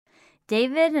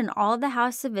David and all the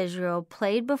house of Israel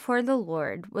played before the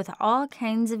Lord with all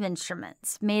kinds of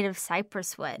instruments made of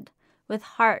cypress wood, with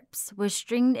harps, with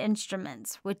stringed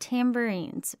instruments, with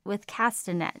tambourines, with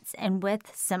castanets, and with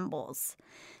cymbals.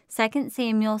 2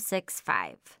 Samuel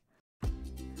 6:5.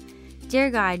 Dear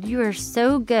God, you are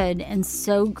so good and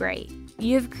so great.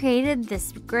 You have created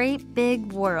this great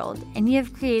big world, and you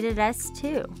have created us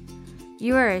too.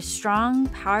 You are a strong,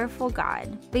 powerful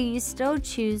God, but you still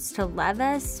choose to love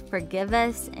us, forgive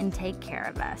us, and take care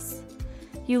of us.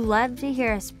 You love to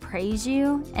hear us praise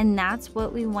you, and that's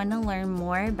what we want to learn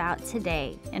more about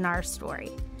today in our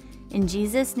story. In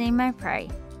Jesus' name I pray,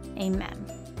 amen.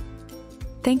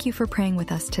 Thank you for praying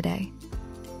with us today.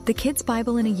 The Kids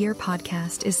Bible in a Year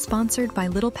podcast is sponsored by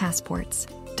Little Passports,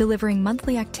 delivering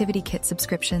monthly activity kit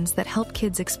subscriptions that help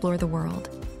kids explore the world,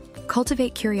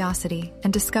 cultivate curiosity,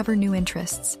 and discover new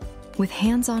interests, with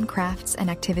hands-on crafts and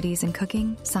activities in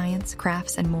cooking, science,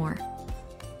 crafts, and more,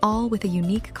 all with a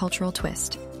unique cultural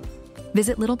twist.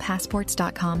 Visit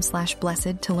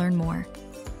littlepassports.com/blessed to learn more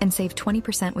and save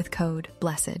 20% with code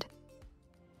BLESSED.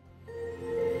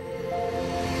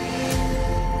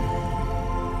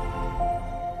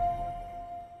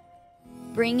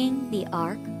 Bringing the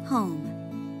Ark Home.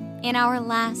 In our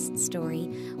last story,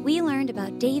 we learned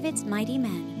about David's mighty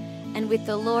men, and with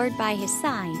the Lord by his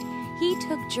side, he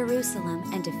took Jerusalem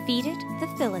and defeated the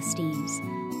Philistines.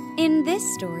 In this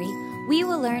story, we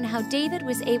will learn how David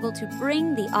was able to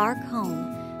bring the Ark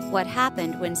home, what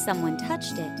happened when someone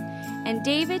touched it, and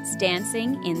David's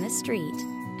dancing in the street,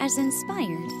 as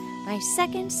inspired by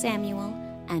 2 Samuel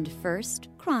and 1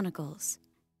 Chronicles.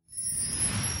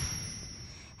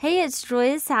 Hey, it's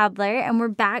Julia Sadler, and we're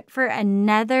back for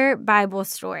another Bible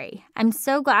story. I'm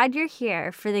so glad you're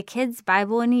here for the Kids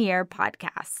Bible in a Year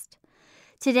podcast.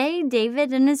 Today,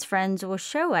 David and his friends will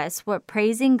show us what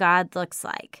praising God looks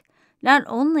like. Not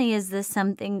only is this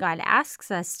something God asks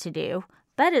us to do,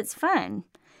 but it's fun.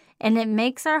 And it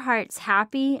makes our hearts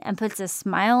happy and puts a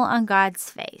smile on God's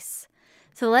face.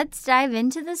 So let's dive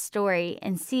into the story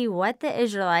and see what the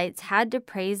Israelites had to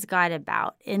praise God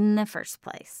about in the first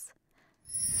place.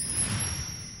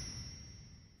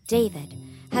 David,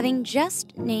 having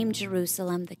just named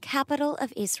Jerusalem the capital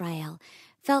of Israel,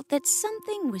 felt that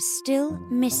something was still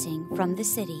missing from the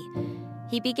city.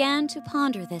 He began to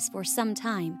ponder this for some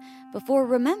time before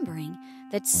remembering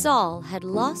that Saul had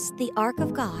lost the Ark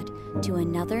of God to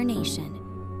another nation.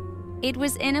 It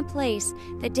was in a place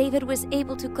that David was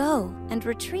able to go and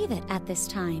retrieve it at this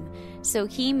time, so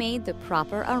he made the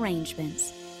proper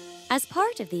arrangements. As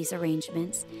part of these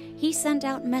arrangements, he sent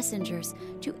out messengers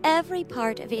to every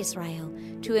part of Israel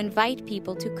to invite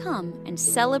people to come and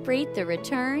celebrate the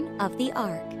return of the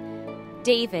Ark.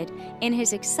 David, in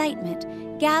his excitement,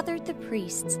 gathered the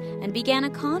priests and began a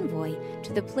convoy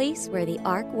to the place where the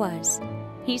Ark was.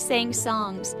 He sang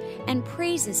songs and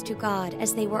praises to God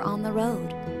as they were on the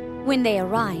road. When they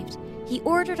arrived, he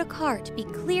ordered a cart be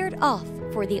cleared off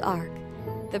for the Ark.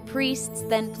 The priests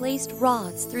then placed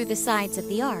rods through the sides of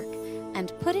the Ark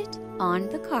and put it on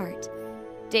the cart.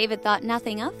 David thought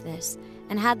nothing of this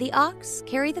and had the ox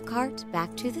carry the cart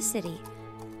back to the city.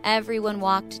 Everyone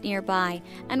walked nearby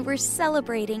and were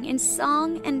celebrating in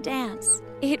song and dance.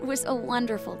 It was a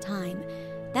wonderful time.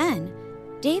 Then,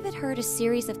 David heard a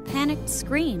series of panicked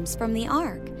screams from the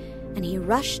Ark, and he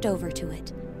rushed over to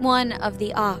it. One of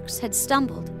the ox had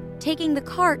stumbled, taking the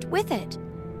cart with it.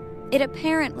 It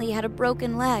apparently had a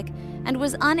broken leg and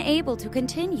was unable to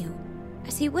continue.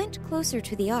 As he went closer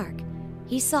to the Ark,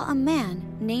 he saw a man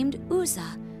named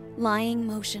Uzzah lying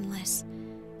motionless.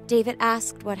 David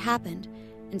asked what happened,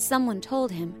 and someone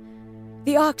told him,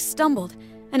 "The ox stumbled,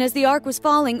 and as the Ark was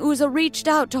falling, Uzzah reached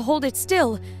out to hold it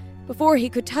still. Before he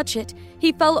could touch it,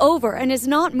 he fell over and has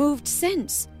not moved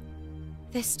since."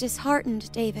 This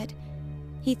disheartened David.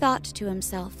 He thought to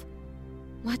himself,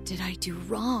 "What did I do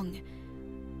wrong?"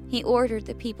 He ordered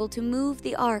the people to move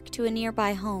the Ark to a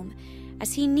nearby home,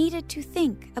 as he needed to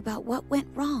think about what went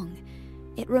wrong.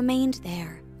 It remained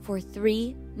there for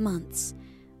 3 months.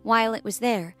 While it was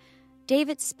there,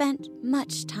 David spent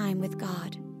much time with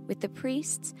God, with the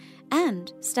priests,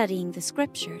 and studying the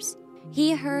scriptures.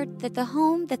 He heard that the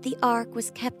home that the Ark was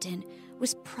kept in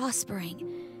was prospering,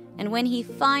 and when he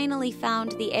finally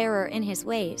found the error in his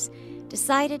ways,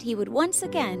 decided he would once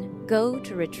again go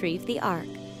to retrieve the Ark.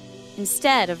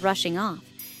 Instead of rushing off,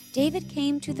 David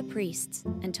came to the priests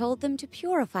and told them to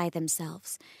purify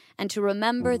themselves and to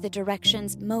remember the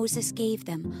directions Moses gave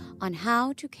them on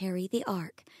how to carry the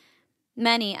Ark.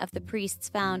 Many of the priests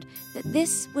found that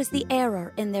this was the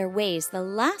error in their ways the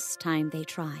last time they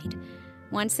tried.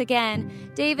 Once again,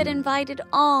 David invited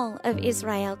all of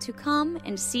Israel to come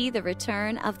and see the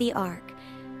return of the ark.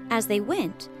 As they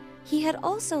went, he had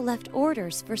also left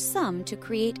orders for some to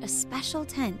create a special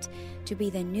tent to be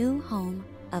the new home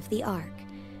of the ark.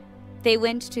 They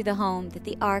went to the home that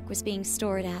the ark was being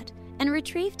stored at and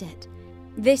retrieved it.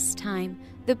 This time,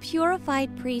 the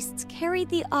purified priests carried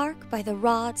the ark by the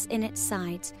rods in its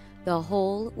sides the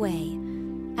whole way.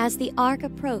 As the ark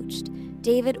approached,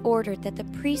 David ordered that the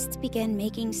priests begin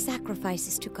making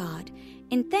sacrifices to God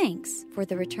in thanks for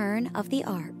the return of the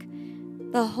ark.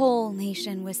 The whole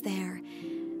nation was there,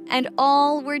 and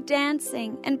all were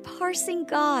dancing and parsing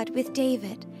God with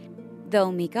David,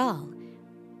 though Michal,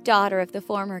 daughter of the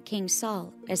former King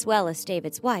Saul, as well as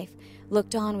David's wife,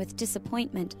 looked on with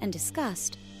disappointment and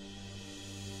disgust.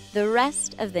 The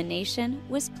rest of the nation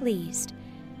was pleased.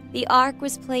 The ark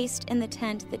was placed in the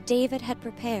tent that David had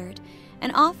prepared,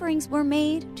 and offerings were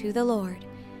made to the Lord.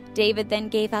 David then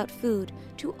gave out food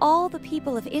to all the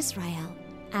people of Israel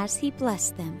as he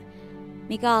blessed them.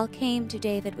 Michal came to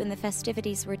David when the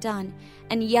festivities were done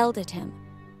and yelled at him,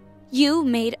 "You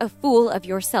made a fool of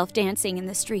yourself dancing in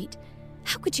the street.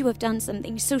 How could you have done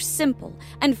something so simple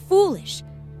and foolish?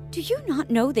 Do you not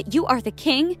know that you are the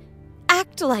king?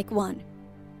 Act like one."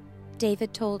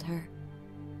 David told her,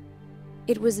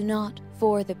 "It was not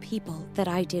for the people that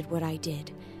I did what I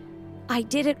did. I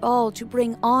did it all to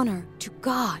bring honor to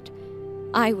God.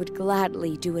 I would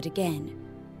gladly do it again.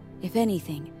 If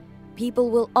anything, people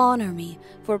will honor me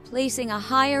for placing a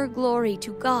higher glory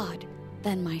to God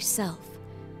than myself."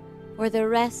 For the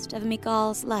rest of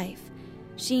Michal's life,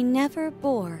 she never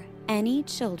bore any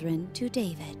children to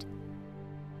David.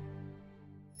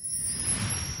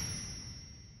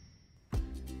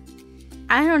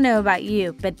 I don't know about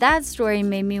you, but that story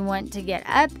made me want to get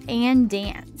up and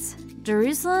dance.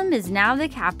 Jerusalem is now the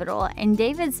capital, and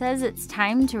David says it's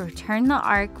time to return the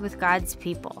ark with God's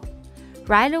people.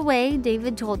 Right away,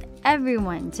 David told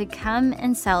everyone to come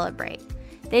and celebrate.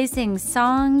 They sang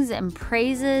songs and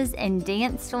praises and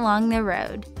danced along the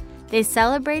road. They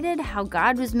celebrated how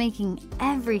God was making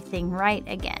everything right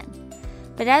again.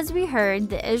 But as we heard,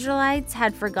 the Israelites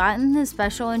had forgotten the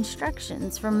special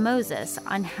instructions from Moses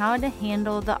on how to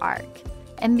handle the ark,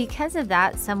 and because of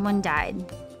that, someone died.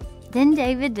 Then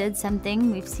David did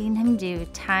something we've seen him do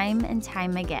time and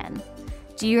time again.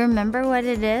 Do you remember what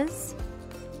it is?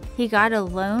 He got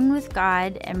alone with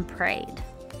God and prayed.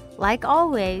 Like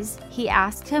always, he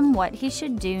asked him what he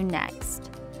should do next.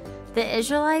 The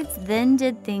Israelites then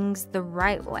did things the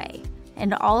right way,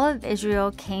 and all of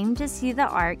Israel came to see the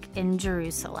ark in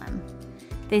Jerusalem.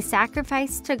 They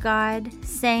sacrificed to God,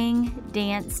 sang,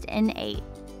 danced, and ate.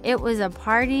 It was a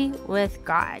party with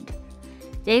God.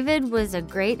 David was a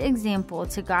great example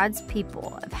to God's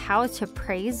people of how to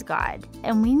praise God,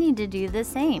 and we need to do the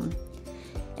same.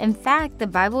 In fact, the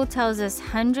Bible tells us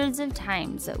hundreds of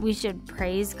times that we should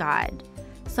praise God.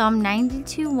 Psalm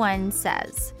 92:1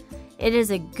 says, "It is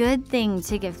a good thing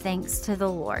to give thanks to the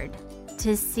Lord,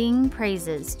 to sing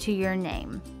praises to your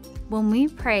name." When we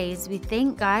praise, we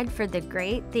thank God for the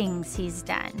great things He's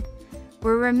done.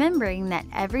 We're remembering that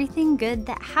everything good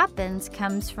that happens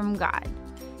comes from God.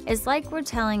 It's like we're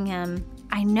telling Him,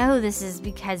 "I know this is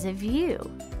because of you.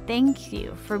 Thank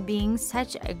you for being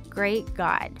such a great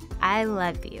God. I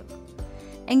love you."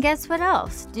 And guess what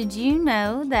else? Did you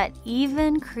know that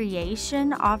even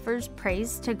creation offers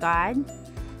praise to God?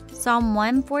 Psalm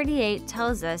 148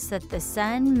 tells us that the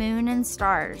sun, moon, and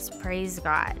stars praise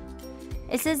God.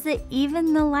 It says that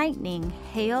even the lightning,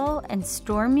 hail, and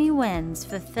stormy winds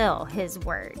fulfill His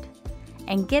word.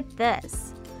 And get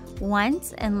this,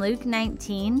 once in Luke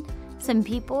 19, some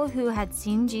people who had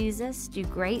seen Jesus do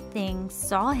great things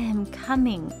saw Him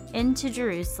coming into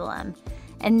Jerusalem,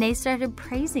 and they started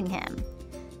praising Him.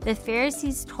 The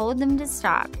Pharisees told them to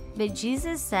stop, but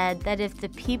Jesus said that if the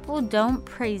people don't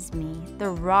praise me, the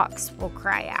rocks will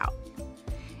cry out.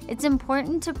 It's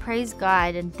important to praise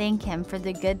God and thank Him for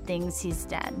the good things He's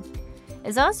done.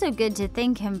 It's also good to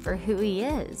thank Him for who He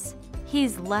is.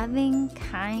 He's loving,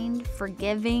 kind,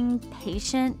 forgiving,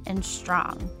 patient, and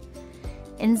strong.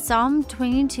 In Psalm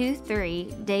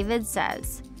 22:3, David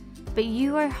says, "But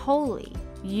you are holy,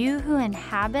 you who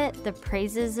inhabit the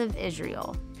praises of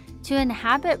Israel." To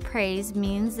inhabit praise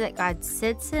means that God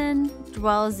sits in,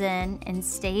 dwells in, and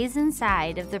stays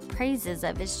inside of the praises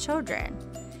of His children.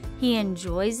 He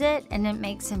enjoys it, and it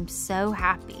makes Him so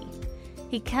happy.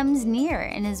 He comes near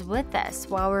and is with us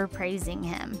while we're praising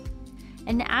Him.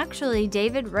 And actually,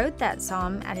 David wrote that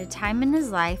psalm at a time in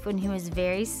his life when he was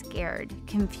very scared,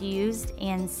 confused,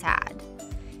 and sad.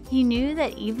 He knew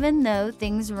that even though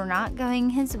things were not going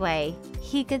his way,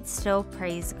 he could still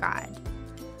praise God.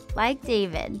 Like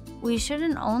David, we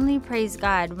shouldn't only praise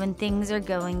God when things are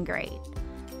going great.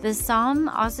 The psalm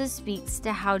also speaks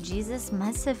to how Jesus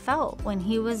must have felt when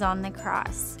he was on the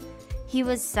cross. He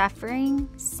was suffering,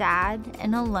 sad,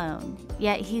 and alone,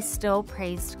 yet he still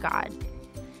praised God.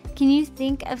 Can you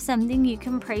think of something you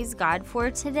can praise God for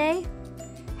today?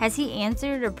 Has he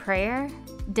answered a prayer,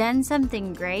 done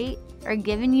something great, or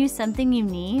given you something you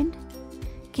need?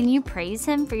 Can you praise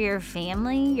him for your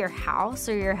family, your house,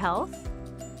 or your health?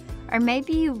 Or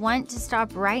maybe you want to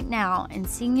stop right now and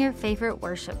sing your favorite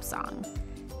worship song.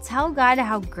 Tell God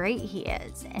how great he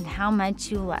is and how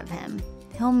much you love him.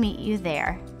 He'll meet you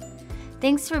there.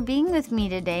 Thanks for being with me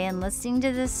today and listening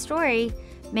to this story.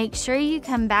 Make sure you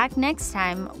come back next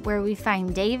time where we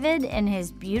find David in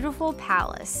his beautiful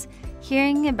palace,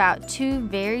 hearing about 2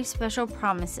 very special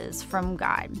promises from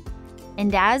God.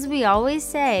 And as we always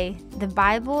say, the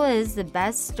Bible is the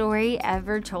best story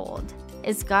ever told.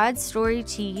 It's God's story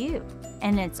to you,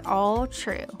 and it's all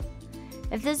true.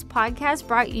 If this podcast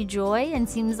brought you joy and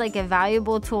seems like a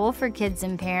valuable tool for kids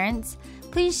and parents,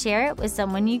 please share it with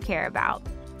someone you care about.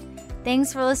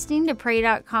 Thanks for listening to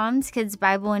Pray.com's Kids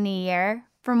Bible in a Year.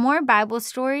 For more Bible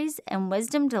stories and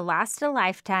wisdom to last a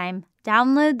lifetime,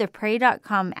 download the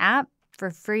Pray.com app for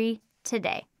free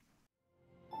today.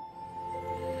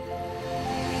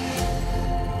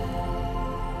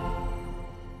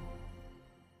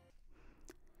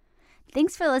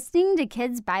 Thanks for listening to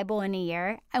Kids Bible in a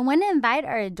Year. I want to invite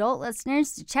our adult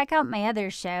listeners to check out my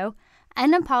other show,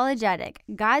 Unapologetic,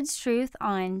 God's Truth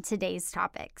on Today's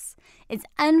Topics. It's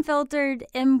unfiltered,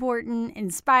 important,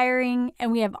 inspiring,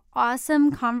 and we have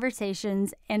awesome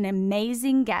conversations and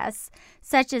amazing guests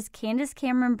such as Candace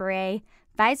Cameron Bray,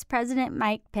 Vice President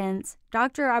Mike Pence,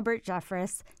 Dr. Robert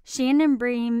Jeffress, Shannon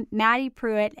Bream, Maddie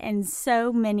Pruitt, and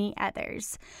so many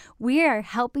others. We are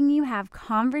helping you have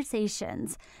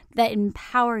conversations that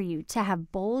empower you to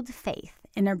have bold faith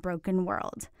in a broken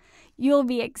world. You'll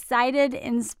be excited,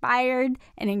 inspired,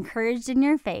 and encouraged in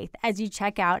your faith as you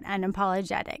check out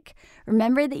Unapologetic.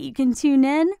 Remember that you can tune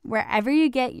in wherever you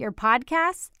get your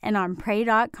podcasts and on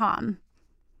Pray.com.